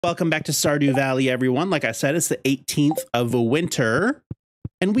Welcome back to Stardew Valley, everyone. Like I said, it's the 18th of winter,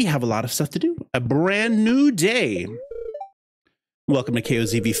 and we have a lot of stuff to do. A brand new day. Welcome to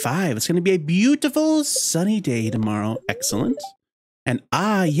KOZV5. It's going to be a beautiful sunny day tomorrow. Excellent. And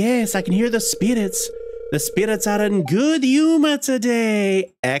yes, I can hear the spirits. The spirits are in good humor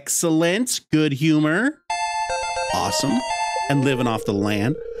today. Excellent. Good humor. Awesome. And living off the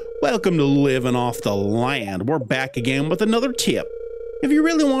land. Welcome to Living Off the Land. We're back again with another tip. If you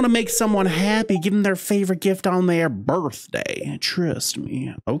really want to make someone happy, give them their favorite gift on their birthday. Trust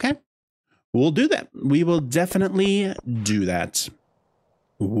me. Okay. We'll do that. We will definitely do that.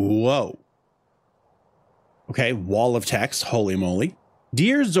 Whoa. Okay. Wall of text. Holy moly.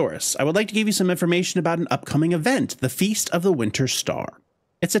 Dear Zoras, I would like to give you some information about an upcoming event, the Feast of the Winter Star.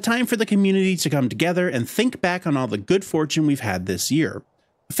 It's a time for the community to come together and think back on all the good fortune we've had this year.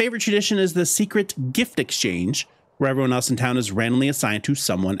 A favorite tradition is the secret gift exchange, where everyone else in town is randomly assigned to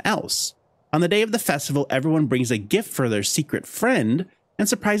someone else. On the day of the festival, everyone brings a gift for their secret friend and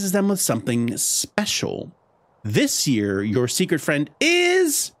surprises them with something special. This year, your secret friend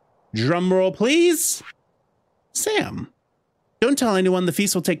is, drumroll please, Sam. Don't tell anyone. The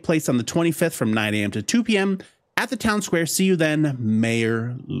feast will take place on the 25th from 9 a.m. to 2 p.m. at the town square. See you then,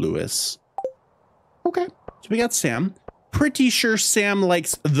 Mayor Lewis. Okay, so we got Sam. Pretty sure Sam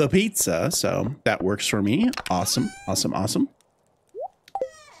likes the pizza, so that works for me. Awesome, awesome, awesome.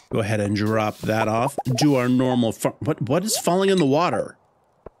 Go ahead and drop that off. Do our normal what is falling in the water?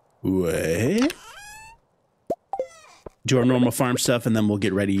 What? Do our normal farm stuff, and then we'll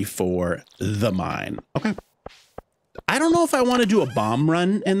get ready for the mine. Okay. I don't know if I want to do a bomb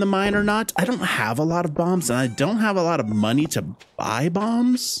run in the mine or not. I don't have a lot of bombs, and I don't have a lot of money to buy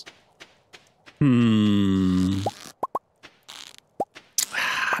bombs.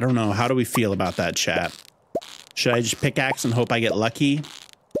 I don't know. How do we feel about that, chat? Should I just pickaxe and hope I get lucky?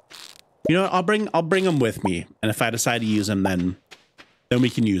 You know what? I'll bring them with me, and if I decide to use them, then we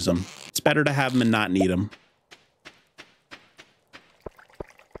can use them. It's better to have them and not need them.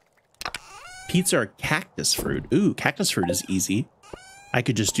 Pizza or cactus fruit? Ooh, cactus fruit is easy. I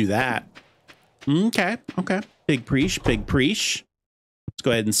could just do that. Okay, okay. Big preach, big preach. Let's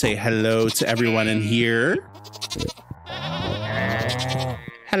go ahead and say hello to everyone in here.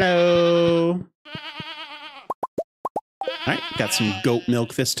 Hello. All right, got some goat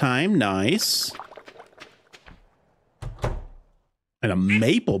milk this time. Nice. And a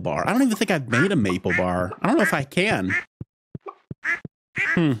maple bar. I don't even think I've made a maple bar. I don't know if I can.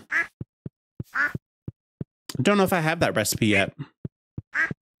 Don't know if I have that recipe yet.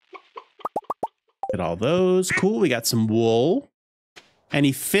 Get all those. Cool. We got some wool.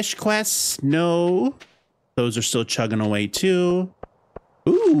 Any fish quests? No. Those are still chugging away too.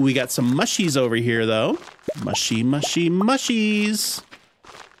 Ooh, we got some mushies over here though. Mushy, mushy, mushies.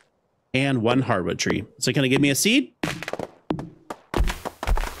 And one hardwood tree. Is it going to give me a seed?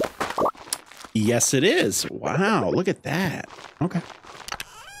 Yes, it is. Wow, look at that. Okay.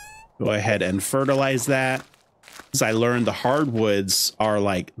 Go ahead and fertilize that. As I learned, the hardwoods are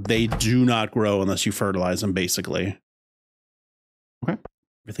like, they do not grow unless you fertilize them, basically. Okay.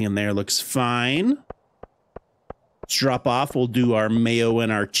 Everything in there looks fine. Let's drop off. We'll do our mayo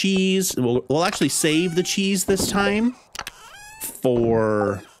and our cheese. We'll actually save the cheese this time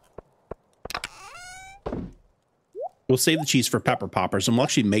for... We'll save the cheese for pepper poppers, and we'll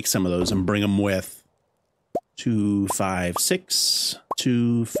actually make some of those and bring them with 2, 5, 6,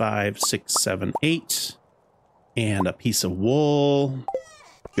 2, 5, 6, 7, 8, and a piece of wool.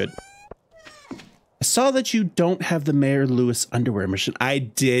 Good. I saw that you don't have the Mayor Lewis underwear machine. I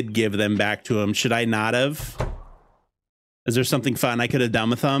did give them back to him. Should I not have? Is there something fun I could have done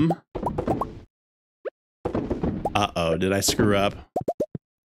with them? Uh-oh, did I screw up?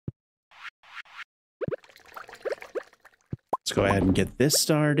 Let's go ahead and get this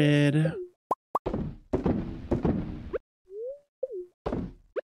started.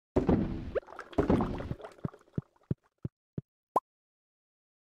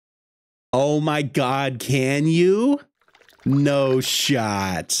 Oh my God, can you? No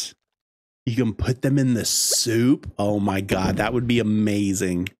shot. You can put them in the soup? Oh my God, that would be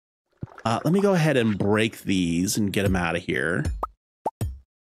amazing. Let me go ahead and break these and get them out of here.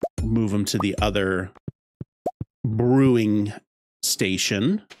 Move them to the other brewing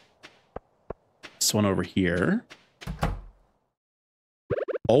station. This one over here.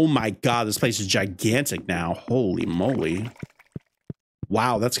 Oh my God, this place is gigantic now. Holy moly.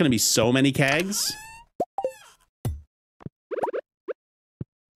 Wow, that's going to be so many kegs.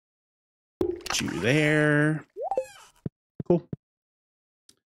 Put you there. Cool.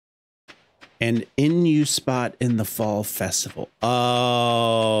 An in-use spot in the fall festival.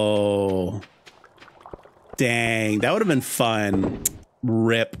 Oh. Dang, that would have been fun.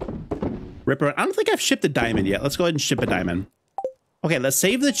 Rip. Ripper. I don't think I've shipped a diamond yet. Let's go ahead and ship a diamond. Okay, let's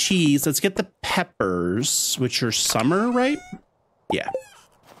save the cheese. Let's get the peppers, which are summer, right? Yeah.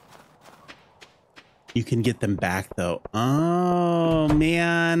 You can get them back, though. Oh,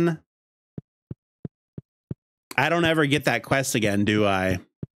 man. I don't ever get that quest again, do I?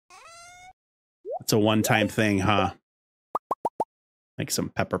 It's a one-time thing, huh? Make some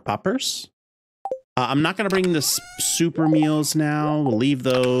pepper poppers. I'm not going to bring the super meals now. We'll leave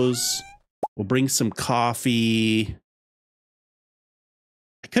those. We'll bring some coffee.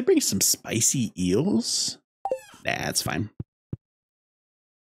 I could bring some spicy eels. Nah, it's fine.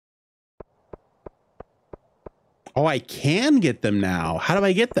 Oh, I can get them now. How do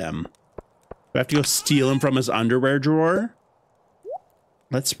I get them? Do I have to go steal them from his underwear drawer?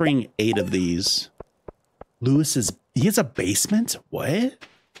 Let's bring 8 of these. He has a basement? What?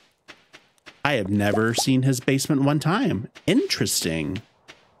 I have never seen his basement one time. Interesting.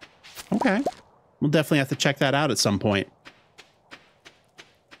 Okay. We'll definitely have to check that out at some point.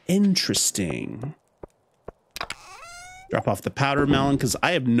 Interesting. Drop off the powder melon because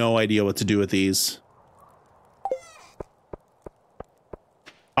I have no idea what to do with these.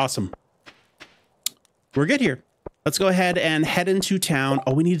 Awesome. We're good here. Let's go ahead and head into town.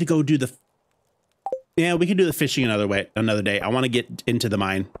 Oh, we need to go do the... Yeah, we can do the fishing another day. I want to get into the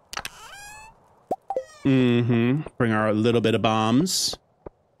mine. Bring our little bit of bombs.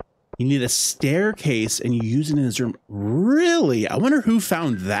 You need a staircase and you use it in his room. Really? I wonder who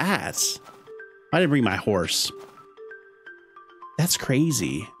found that. I didn't bring my horse. That's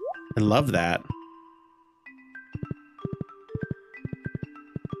crazy. I love that.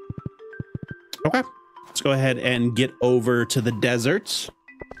 Okay. Let's go ahead and get over to the desert.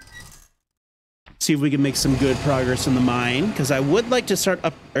 See if we can make some good progress in the mine, because I would like to start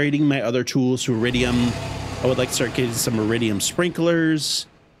upgrading my other tools to iridium. I would like to start getting some iridium sprinklers.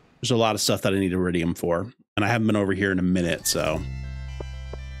 There's a lot of stuff that I need iridium for, and I haven't been over here in a minute, so.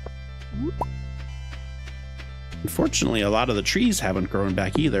 Unfortunately, a lot of the trees haven't grown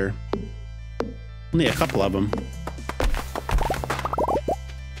back either. Only a couple of them.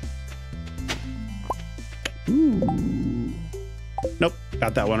 Ooh. Nope,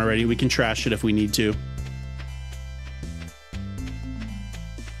 got that one already. We can trash it if we need to.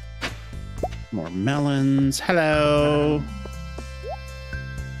 More melons. Hello.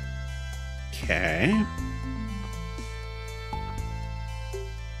 Okay.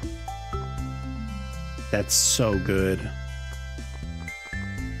 That's so good.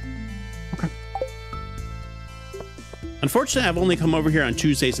 Okay. Unfortunately, I've only come over here on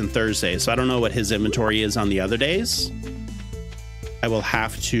Tuesdays and Thursdays, so I don't know what his inventory is on the other days. I will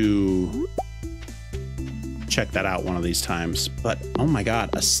have to check that out one of these times. But, oh my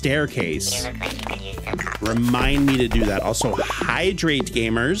god, a staircase. Remind me to do that. Also, hydrate,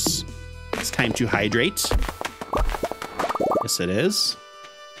 gamers. It's time to hydrate. Yes, it is.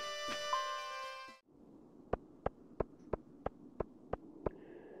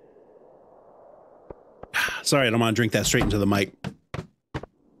 Sorry, I don't want to drink that straight into the mic.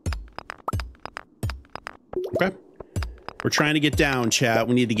 Okay. We're trying to get down, chat.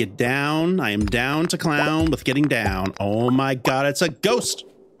 We need to get down. I am down to clown with getting down. Oh my god, it's a ghost.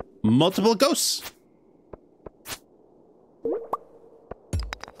 Multiple ghosts.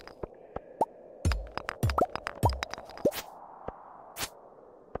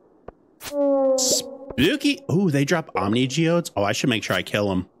 Spooky. Oh, they drop Omni Geodes. Oh, I should make sure I kill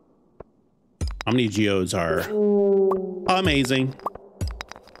them. Omni Geodes are amazing.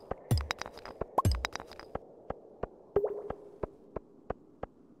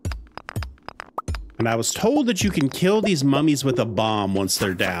 And I was told that you can kill these mummies with a bomb once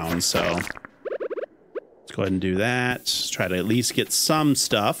they're down, so let's go ahead and do that. Let's try to at least get some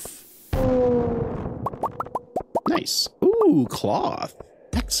stuff. Nice. Ooh, cloth.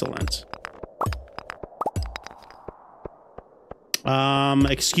 Excellent.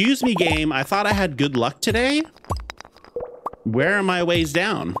 Excuse me, game. I thought I had good luck today. Where are my ways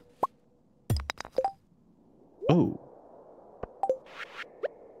down? Oh.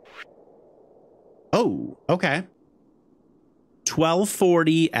 Oh, okay.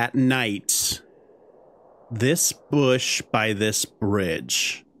 12:40 at night. This bush by this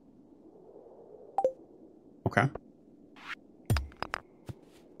bridge. Okay.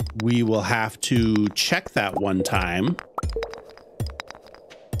 We will have to check that one time.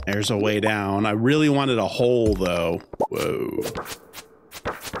 There's a way down. I really wanted a hole, though. Whoa.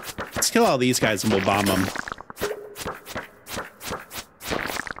 Let's kill all these guys and we'll bomb them.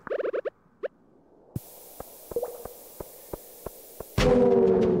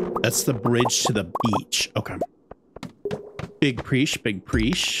 That's the bridge to the beach. Okay. Big preach, big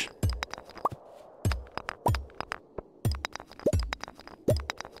preach.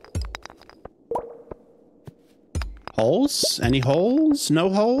 Holes? Any holes? No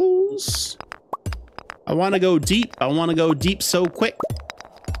holes? I want to go deep. I want to go deep so quick.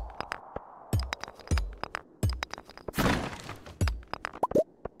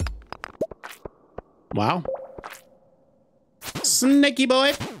 Wow. Snaky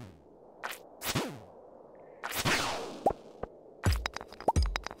boy.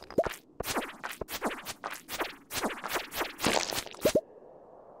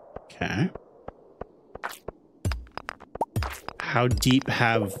 Okay. How deep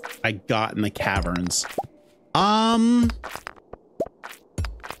have I got in the caverns? I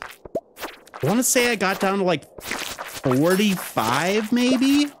want to say I got down to like 45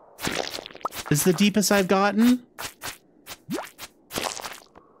 maybe is the deepest I've gotten.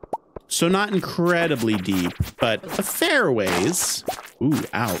 So not incredibly deep, but a fair ways. Ooh,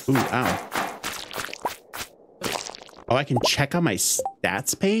 ow, ooh, ow. Oh, I can check on my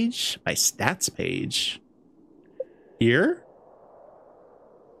stats page? My stats page. Here?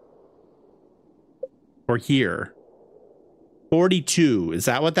 Or here? 42. Is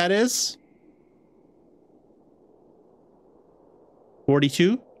that what that is?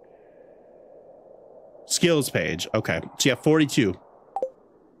 42? Skills page. Okay. So yeah, 42.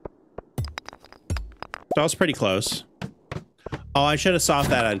 That was pretty close. Oh, I should have saw if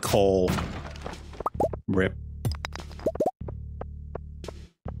that had coal. Rip.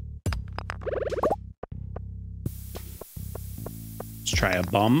 Let's try a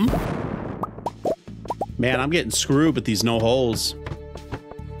bum. Man, I'm getting screwed with these no holes.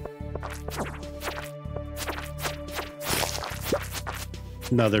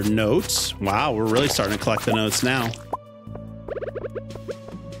 Another note. Wow, we're really starting to collect the notes now.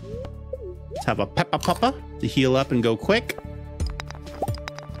 Let's have a Peppa Puppa to heal up and go quick.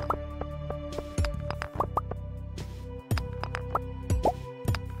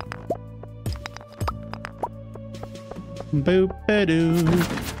 Boop-a-doo.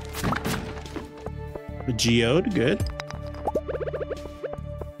 A geode, good.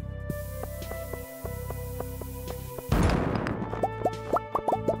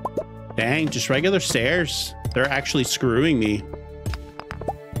 Dang, just regular stairs. They're actually screwing me.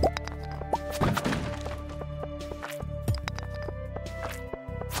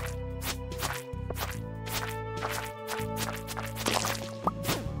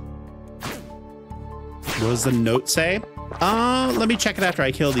 What does the note say? Let me check it after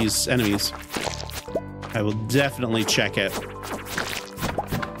I kill these enemies. I will definitely check it.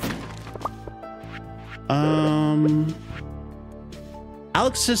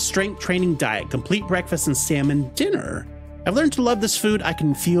 Alex's strength training diet, complete breakfast and salmon dinner. I've learned to love this food. I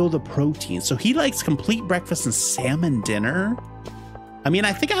can feel the protein. So he likes complete breakfast and salmon dinner. I mean,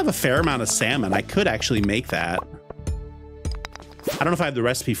 I think I have a fair amount of salmon. I could actually make that. I don't know if I have the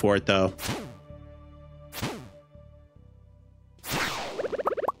recipe for it though.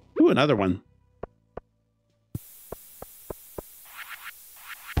 Ooh, another one.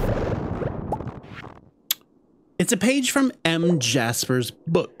 It's a page from M. Jasper's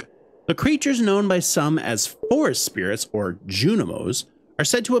book. The creatures known by some as forest spirits or Junimos are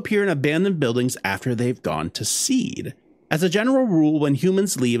said to appear in abandoned buildings after they've gone to seed. As a general rule, when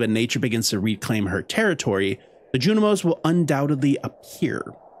humans leave and nature begins to reclaim her territory, the Junimos will undoubtedly appear.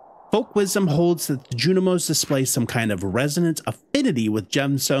 Folk wisdom holds that the Junimos display some kind of resonant affinity with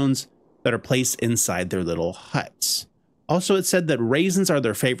gemstones that are placed inside their little huts. Also, it's said that raisins are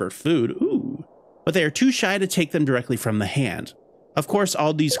their favorite food. Ooh. But they are too shy to take them directly from the hand. Of course,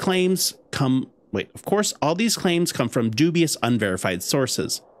 all these claims come from dubious, unverified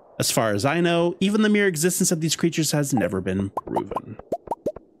sources. As far as I know, even the mere existence of these creatures has never been proven.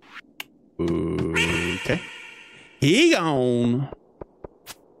 Okay. He gone.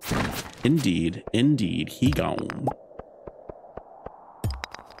 Indeed, indeed, he gone.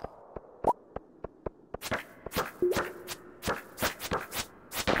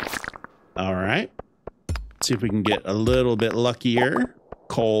 All right. See if we can get a little bit luckier.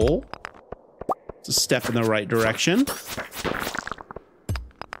 Coal. It's a step in the right direction.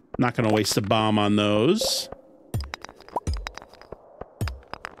 Not going to waste a bomb on those.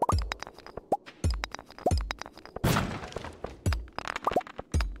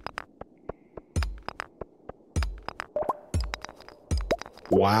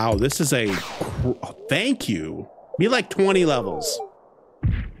 Wow, this is a... Thank you. Be like 20 levels.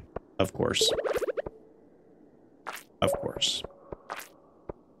 Of course. Of course.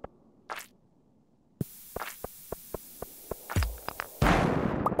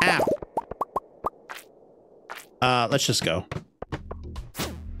 Ow. Let's just go.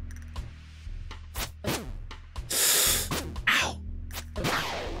 Ow.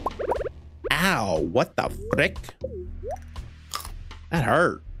 Ow, what the frick? That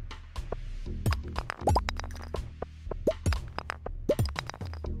hurt.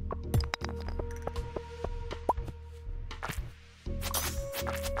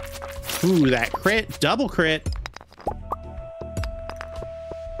 Ooh, that crit, double crit.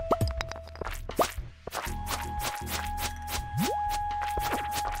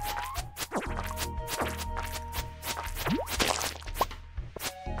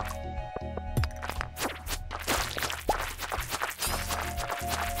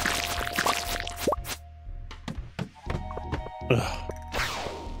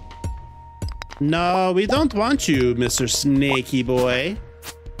 No, we don't want you, Mr. Snaky Boy.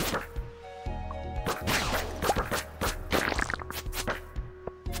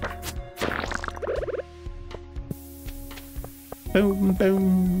 Boom,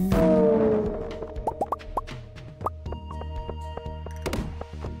 boom.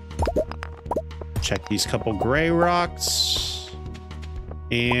 Check these couple gray rocks.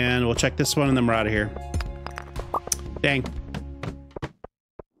 And we'll check this one and then we're out of here. Dang.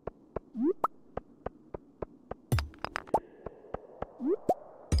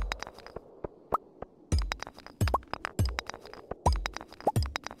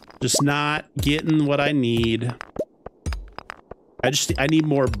 Just not getting what I need. I need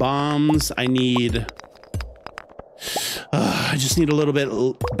more bombs. I just need a little bit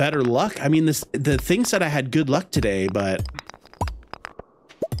better luck. I mean, the thing said I had good luck today, but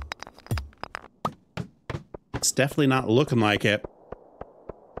it's definitely not looking like it.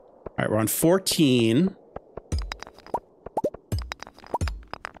 All right, we're on 14.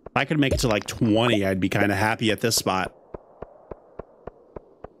 If I could make it to like 20, I'd be kind of happy at this spot.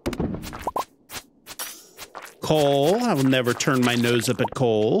 Coal. I will never turn my nose up at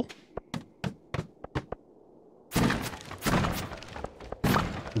coal.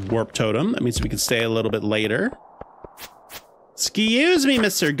 Warp totem. That means we can stay a little bit later. Excuse me,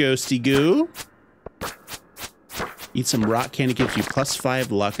 Mr. Ghosty Goo. Eat some rock candy, gives you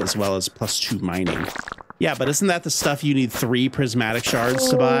 +5 luck as well as +2 mining. Yeah, but isn't that the stuff you need 3 prismatic shards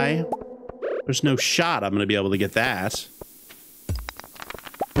to buy? There's no shot I'm going to be able to get that.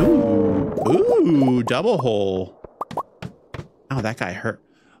 Ooh, double hole. Oh, that guy hurt.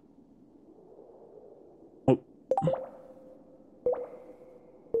 Oh.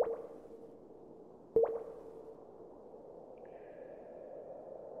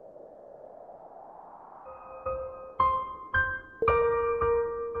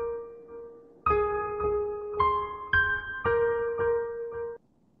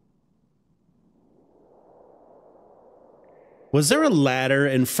 Was there a ladder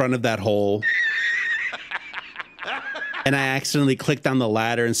in front of that hole? And I accidentally clicked on the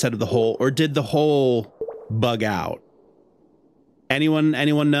ladder instead of the hole, or did the hole bug out? Anyone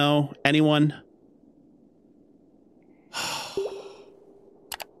know? Anyone?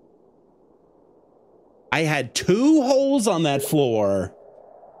 I had 2 holes on that floor.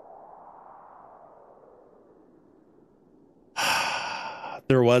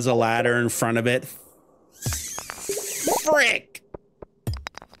 There was a ladder in front of it. Frick!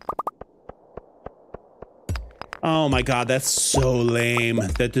 Oh my god, that's so lame.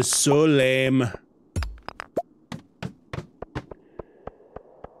 That is so lame.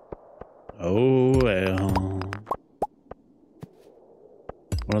 Oh well.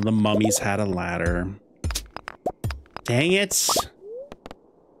 One of the mummies had a ladder. Dang it.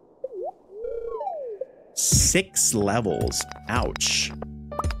 6 levels. Ouch.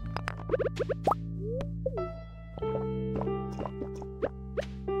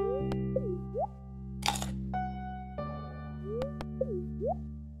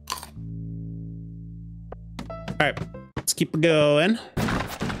 All right, let's keep it going.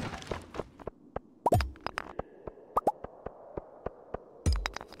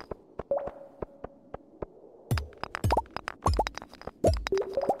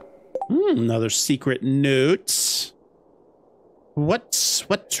 Another secret note. What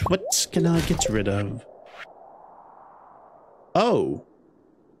can I get rid of? Oh.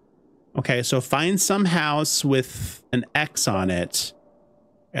 Okay, so find some house with an X on it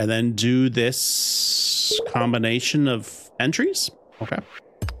and then do this combination of entries. Okay.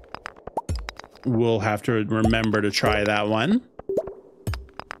 We'll have to remember to try that one.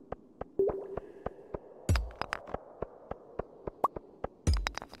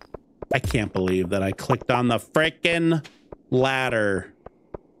 I can't believe that I clicked on the frickin' ladder.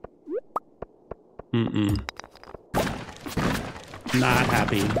 Not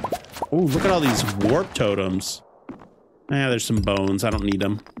happy. Oh, look at all these warp totems. There's some bones. I don't need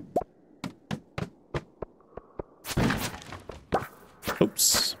them.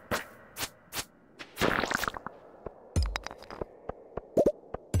 Oops.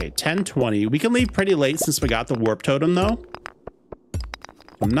 Okay, 10:20. We can leave pretty late since we got the warp totem, though.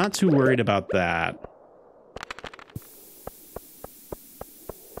 I'm not too worried about that.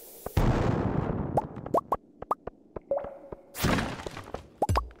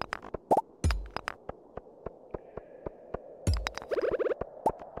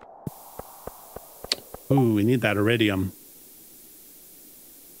 Ooh, we need that iridium.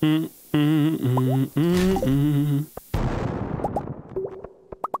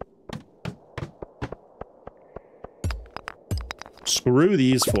 Screw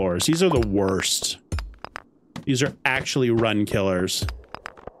these floors. These are the worst. These are actually run killers.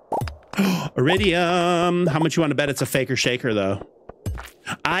 Iridium. How much you want to bet it's a faker shaker, though?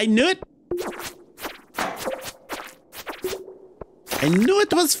 I knew it. I knew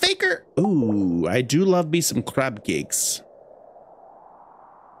it was faker. Ooh, I do love me some crab cakes.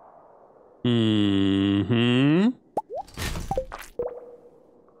 Mm-hmm.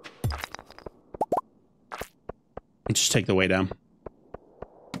 Just take the way down.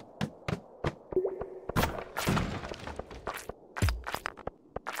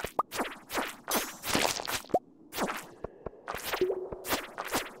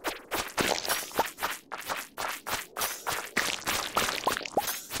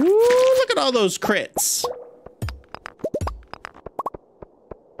 Ooh, look at all those crits.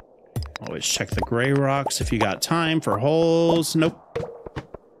 Always check the gray rocks if you got time for holes. Nope.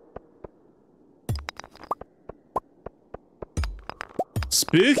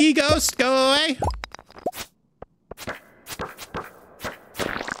 Spooky ghost, go away.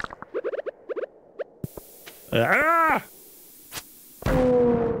 Ah!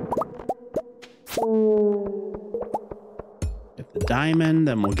 Get the diamond,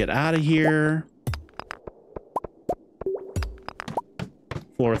 then we'll get out of here.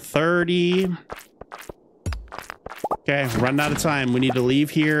 Floor 30. Okay, running out of time. We need to leave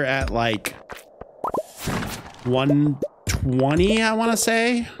here at like 1:20, I want to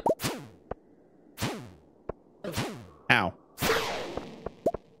say. Ow.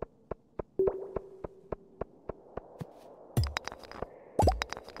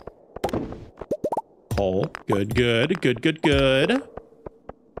 Hole. Good, good, good, good, good.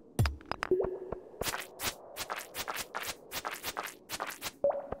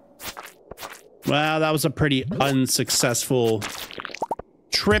 Well, that was a pretty unsuccessful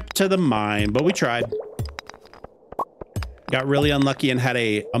trip to the mine, but we tried. Got really unlucky and had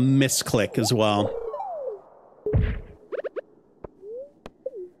a misclick as well. Yeah,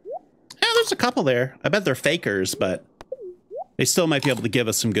 there's a couple there. I bet they're fakers, but they still might be able to give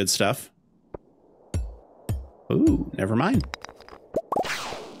us some good stuff. Ooh, never mind.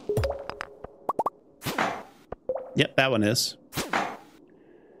 Yep, that one is.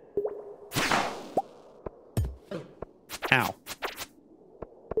 Ow.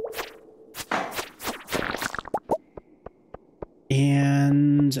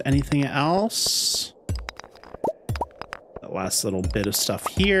 And anything else? The last little bit of stuff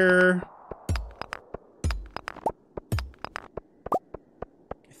here.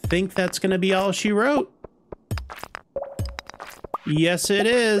 I think that's going to be all she wrote. Yes, it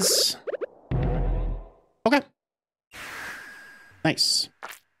is. Okay. Nice.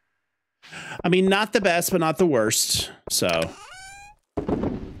 I mean, not the best, but not the worst. So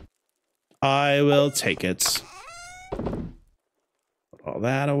I will take it. Put all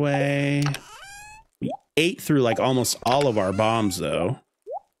that away. We ate through like almost all of our bombs, though.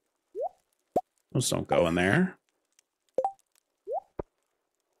 Those don't go in there.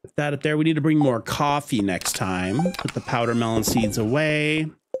 Put that up there. We need to bring more coffee next time. Put the powder melon seeds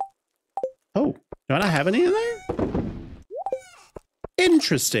away. Oh, do I not have any in there?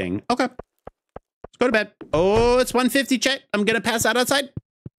 Interesting. Okay. Go to bed. Oh, it's 1:50, Chet. I'm gonna pass out outside.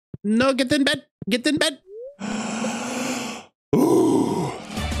 No, get in bed. Get in bed. Ooh.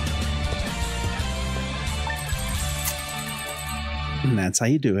 And that's how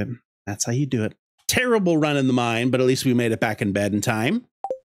you do it. That's how you do it. Terrible run in the mine, but at least we made it back in bed in time.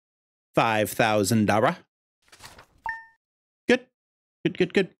 $5,000. Good. Good,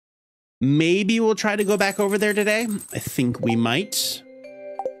 good, good. Maybe we'll try to go back over there today. I think we might.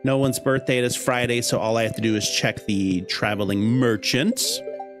 No one's birthday. It is Friday, so all I have to do is check the traveling merchant.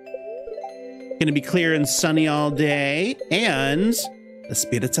 Gonna be clear and sunny all day, and the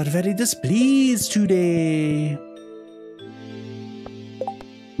spirits are very displeased today.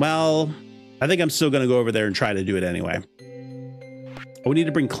 Well, I think I'm still gonna go over there and try to do it anyway. Oh, we need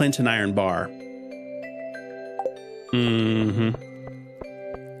to bring Clint an iron bar. Mm-hmm.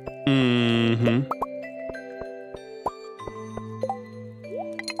 Mm-hmm.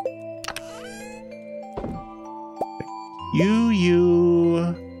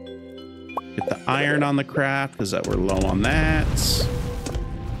 You. Get the iron on the craft because we're low on that.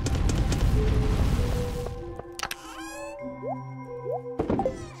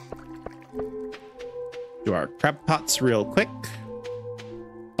 Do our crab pots real quick.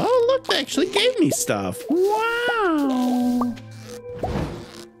 Oh, look, they actually gave me stuff. Wow.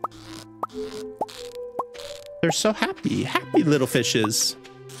 They're so happy. Happy little fishes.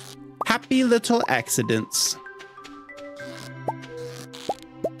 Happy little accidents.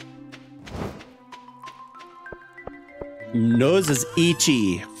 Nose is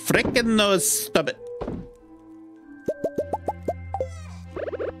itchy. Frickin' nose, stop it.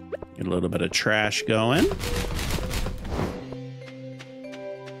 Get a little bit of trash going.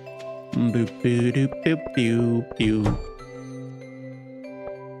 Boop, boop, doop, boop, boop, boop.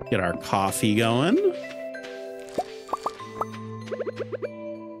 Get our coffee going.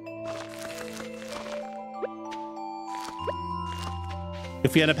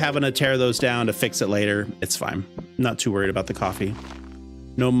 If we end up having to tear those down to fix it later, it's fine. Not too worried about the coffee.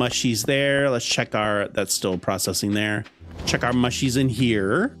 No mushies there. Let's check our, that's still processing there. Check our mushies in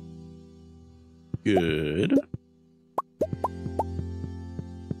here. Good.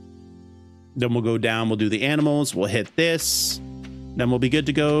 Then we'll go down, we'll do the animals, we'll hit this. Then we'll be good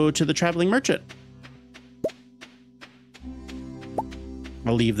to go to the traveling merchant.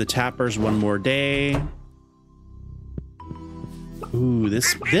 I'll leave the tappers one more day. Ooh,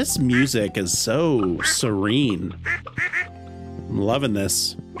 this music is so serene. I'm loving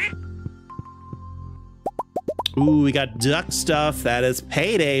this. Ooh, we got duck stuff. That is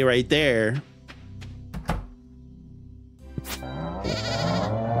payday right there.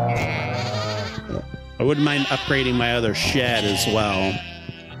 I wouldn't mind upgrading my other shed as well.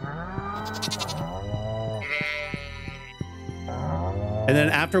 And then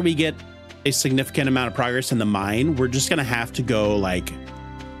after we get a significant amount of progress in the mine, we're just gonna have to go like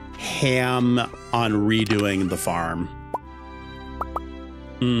ham on redoing the farm.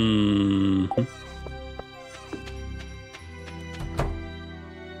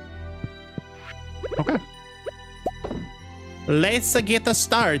 Okay. Let's get us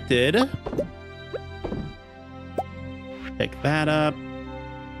started. Pick that up.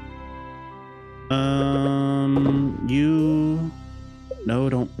 You... No,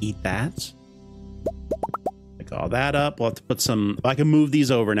 don't eat that. Pick all that up. We'll have to put some... I can move these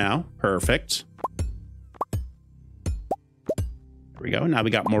over now. Perfect. There we go. Now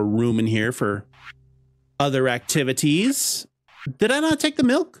we got more room in here for other activities. Did I not take the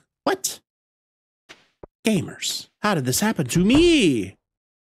milk? What? Gamers, how did this happen to me?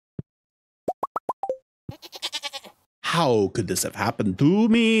 How could this have happened to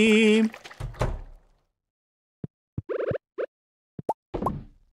me?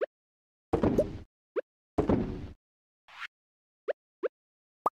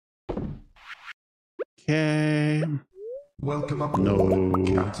 Okay. Welcome aboard,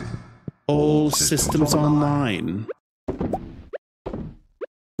 No. Captain. All systems online.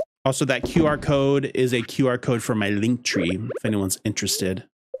 Also, that QR code is a QR code for my link tree, if anyone's interested.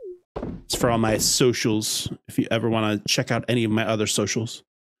 It's for all my socials, if you ever want to check out any of my other socials.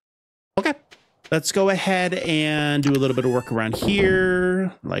 Okay, let's go ahead and do a little bit of work around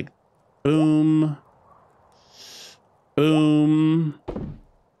here. Like, boom. Boom.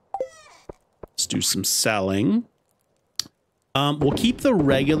 Let's do some selling. We'll keep the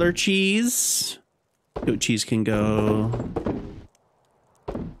regular cheese. Goat cheese can go.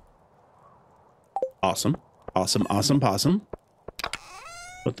 Awesome. Awesome, awesome, possum.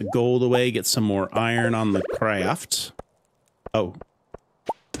 Put the gold away, get some more iron on the craft. Oh.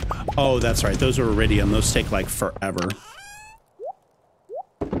 Oh, that's right. Those are iridium. Those take like forever.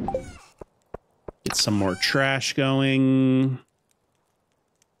 Get some more trash going.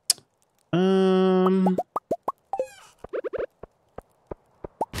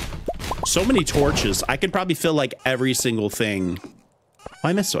 So many torches. I could probably fill like every single thing. Oh,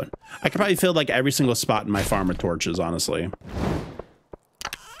 I missed one. I could probably fill like every single spot in my farm with torches, honestly.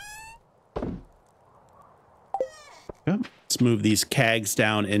 Okay. Let's move these kegs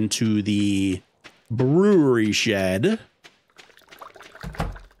down into the brewery shed.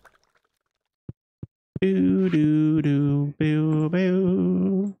 Doo, doo, doo, boo,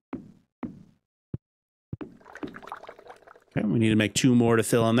 boo. Okay, we need to make 2 more to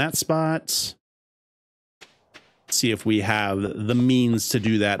fill in that spot. See if we have the means to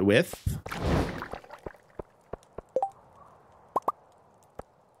do that with.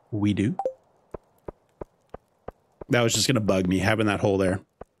 We do. That was just going to bug me, having that hole there.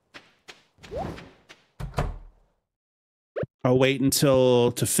 I'll wait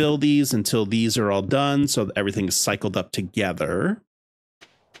to fill these until these are all done, so that everything's cycled up together.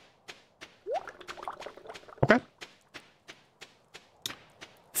 Okay.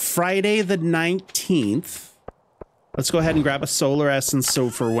 Friday the 19th. Let's go ahead and grab a solar essence, so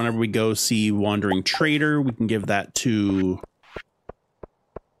for whenever we go see Wandering Trader, we can give that to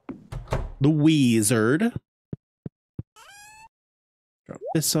the wizard. Drop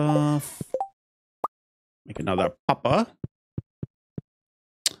this off. Make another papa.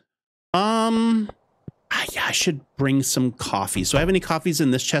 Yeah, I should bring some coffee. So I have any coffees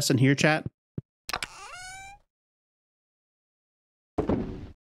in this chest in here, chat?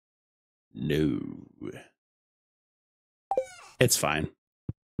 No. It's fine.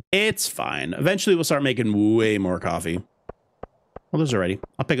 It's fine. Eventually we'll start making way more coffee. Well, those are ready.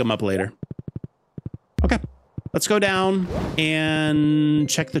 I'll pick them up later. Okay. Let's go down and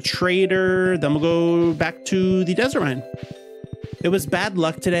check the trader. Then we'll go back to the desert mine. It was bad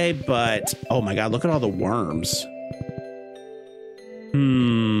luck today, but oh my God, look at all the worms.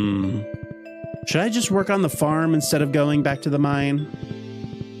 Should I just work on the farm instead of going back to the mine?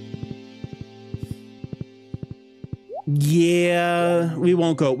 Yeah, we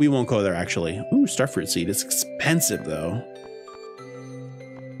won't go there actually. Ooh, starfruit seed. It's expensive though.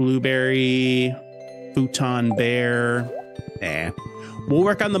 Blueberry, futon bear. We'll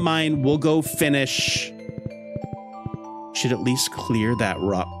work on the mine. We'll go finish. Should at least clear that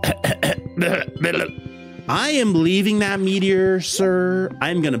rock. I am leaving that meteor, sir.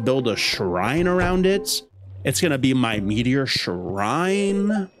 I'm going to build a shrine around it. It's going to be my meteor shrine.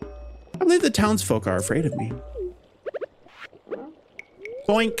 I believe the townsfolk are afraid of me.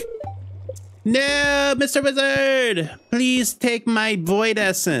 Boink. No, Mr. Wizard. Please take my void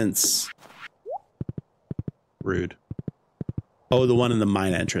essence. Rude. Oh, the one in the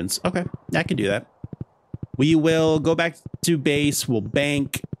mine entrance. Okay, I can do that. We will go back to base. We'll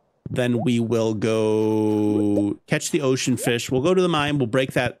bank. Then we will go catch the ocean fish. We'll go to the mine. We'll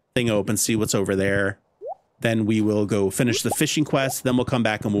break that thing open, see what's over there. Then we will go finish the fishing quest. Then we'll come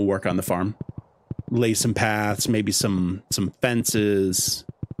back and we'll work on the farm. Lay some paths, maybe some fences,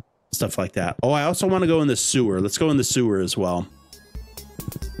 stuff like that. Oh, I also want to go in the sewer. Let's go in the sewer as well.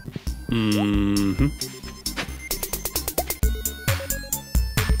 Mm-hmm.